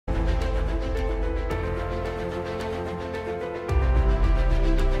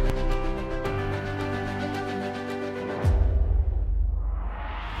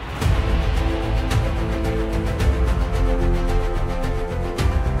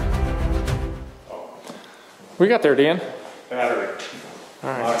We got there, Dan. Battery. All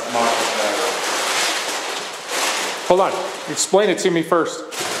right. Mock battery. Hold on. Explain it to me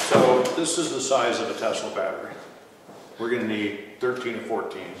first. So this is the size of a Tesla battery. We're going to need 13 or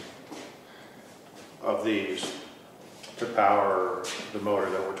 14 of these to power the motor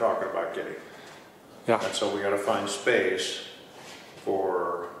that we're talking about getting. Yeah. And so we got to find space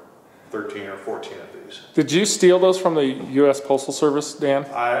for 13 or 14 of these. Did you steal those from the U.S. Postal Service, Dan?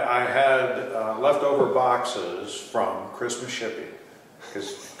 I had leftover boxes from Christmas shipping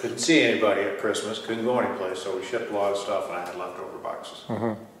because couldn't see anybody at Christmas, couldn't go anyplace, so we shipped a lot of stuff and I had leftover boxes.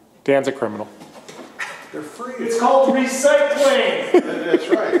 Mm-hmm. Dan's a criminal. They're free. It's called recycling. That's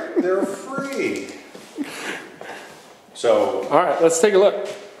right. They're free. So, all right, let's take a look.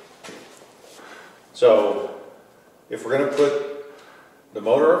 So, if we're going to put the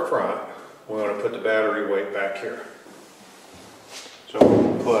motor up front, we want to put the battery weight back here. So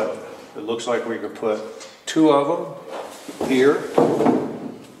we'll put, it looks like we could put 2 of them here,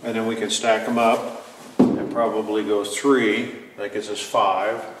 and then we can stack them up and probably go 3, that gets us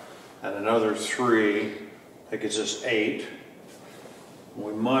 5, and another 3, that gets us 8.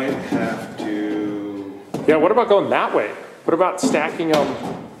 We might have to... Yeah, what about going that way? What about stacking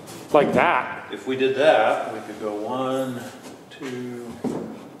them like that? If we did that, we could go 1, 2,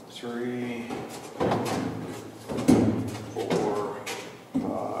 3, 4,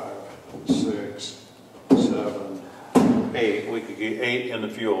 5, 6, 7, 8. We could get 8 in the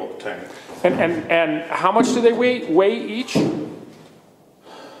fuel tank. And how much do they weigh each?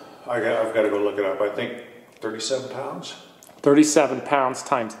 I've got to go look it up. I think 37 pounds. 37 pounds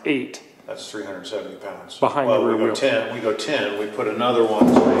times 8. That's 370 pounds. Behind the rear wheel. We go 10. We put another one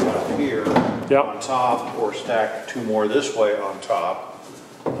say, up here on top, or stack 2 more this way on top.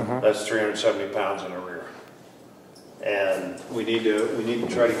 That's 370 pounds in the rear. And we need to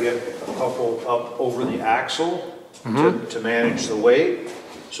try to get a couple up over the axle to manage the weight.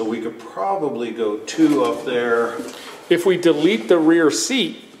 So we could probably go 2 up there. If we delete the rear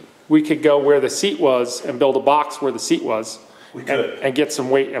seat, we could go where the seat was and build a box where the seat was. We could. And get some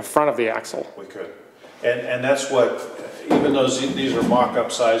weight in front of the axle. We could. And that's what, even though these are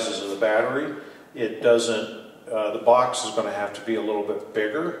mock-up sizes of the battery, it doesn't, the box is going to have to be a little bit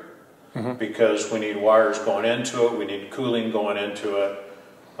bigger because we need wires going into it, we need cooling going into it,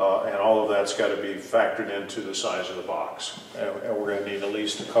 and all of that's got to be factored into the size of the box. And we're going to need at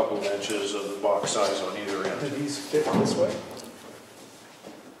least a couple of inches of the box size on either end. Do these fit this way?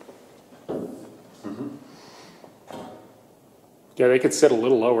 Yeah, they could sit a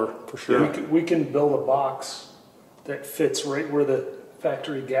little lower for sure. Yeah, we can build a box that fits right where the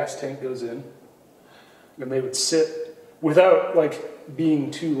factory gas tank goes in, and they would sit without like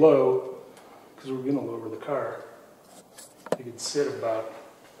being too low, because we're going to lower the car. They could sit about,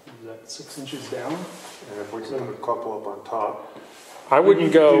 is that 6 inches down? And if we can put a couple up on top. I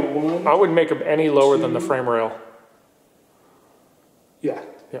wouldn't go, I wouldn't make them any lower than the frame rail. Yeah.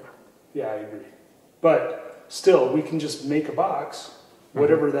 Yeah. Yeah, I agree. But still, we can just make a box,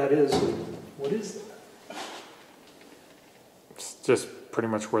 whatever that is. What is that? It's just pretty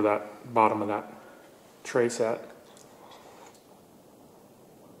much where that bottom of that tray sat.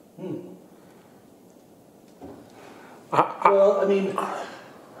 Well, I mean,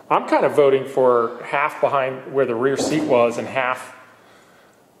 I'm kind of voting for half behind where the rear seat was and half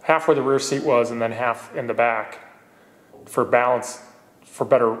where the rear seat was and then half in the back for balance, for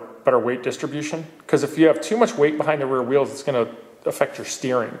better weight distribution. Because if you have too much weight behind the rear wheels, it's going to affect your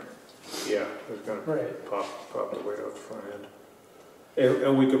steering. Yeah, it's going to pop the weight out the front end.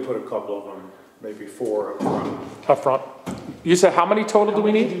 And we could put a couple of them, maybe 4 up front. Up front. You said how many total do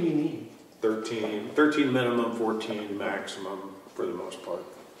we need? How many do we need? 13 minimum, 14 maximum for the most part.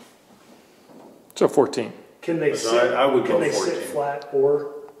 So 14. Can they sit? I would go 14. Can they sit flat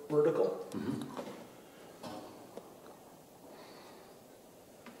or vertical?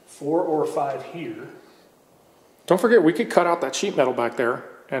 4 or 5 here. Don't forget, we could cut out that sheet metal back there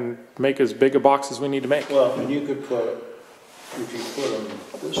and make as big a box as we need to make. Well, and you could put, if you put them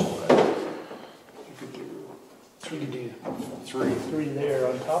this way, you could do 3 there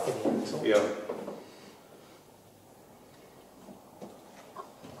on top of the axle. Yeah.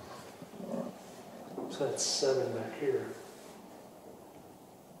 So that's 7 back here.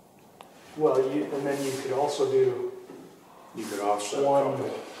 Well, and then you could also do. You could offset one, a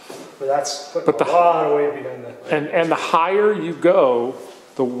couple. But that's putting a lot of weight behind the. And the higher you go,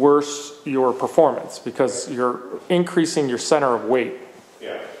 the worse your performance because you're increasing your center of weight.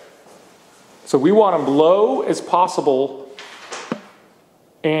 Yeah. So we want them low as possible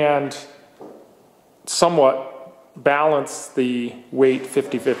and somewhat balance the weight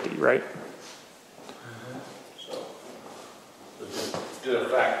 50-50, right? did a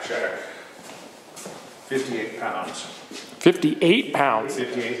fact check. 58 pounds. 58 pounds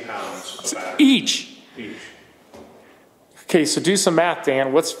 58 pounds of battery. each. Each. Okay, so do some math,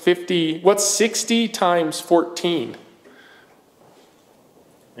 Dan. What's 60 times 14?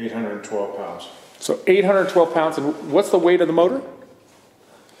 812 pounds. So 812 pounds, and what's the weight of the motor?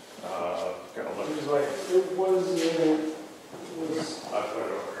 Gotta look. It was like, it was, I put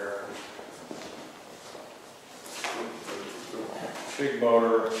it over here. Big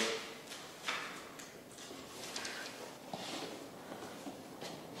motor.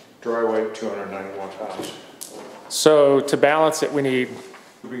 Dry weight 291 pounds. So to balance it, we need,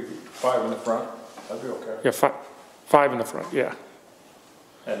 Could be 5 in the front. That'd be okay. yeah, five in the front, yeah.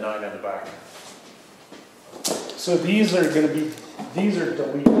 And 9 in the back. so these are gonna be, these are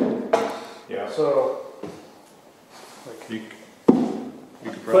deleted, Yeah. so. You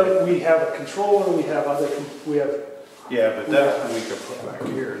could probably. But we have a controller, we have other, we have, Yeah, but that we could put back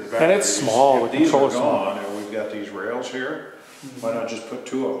here. The And it's batteries, small, if the these are controller's small. gone, and we've got these rails here, why not just put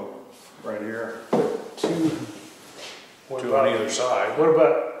 2 of them right here? two. What 2 on about, either side. what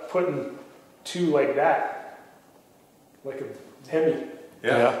about putting two like that? Like a Hemi?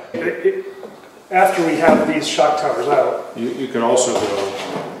 Yeah. After we have these shock towers out, You could also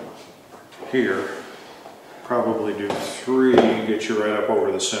go here, probably do 3, get you right up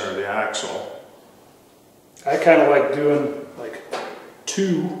over the center of the axle. I kinda like doing like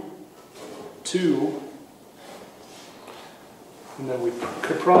two, and then we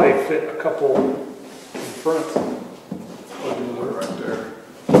could probably fit a couple in front. Right there.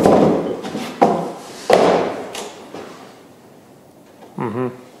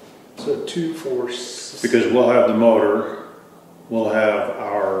 So 2 for. Because we'll have the motor, we'll have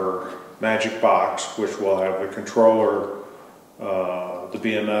our magic box, which will have the controller, the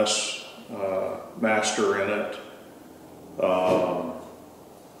BMS master in it, a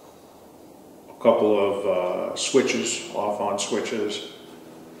couple of switches, off-on switches.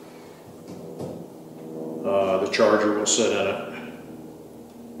 The charger will sit in it,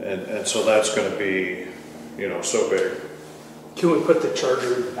 and so that's going to be, you know, so big. Can we put the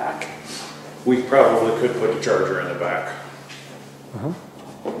charger in the back? We probably could put the charger in the back.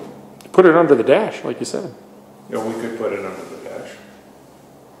 Put it under the dash, like you said. You know, we could put it under the dash.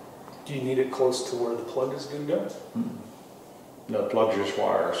 Do you need it close to where the plug is going to go? No, plug's just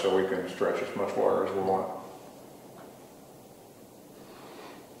wire, so we can stretch as much wire as we want.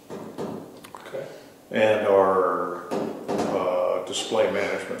 Okay. And our display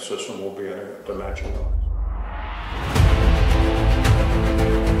management system will be in the matching box.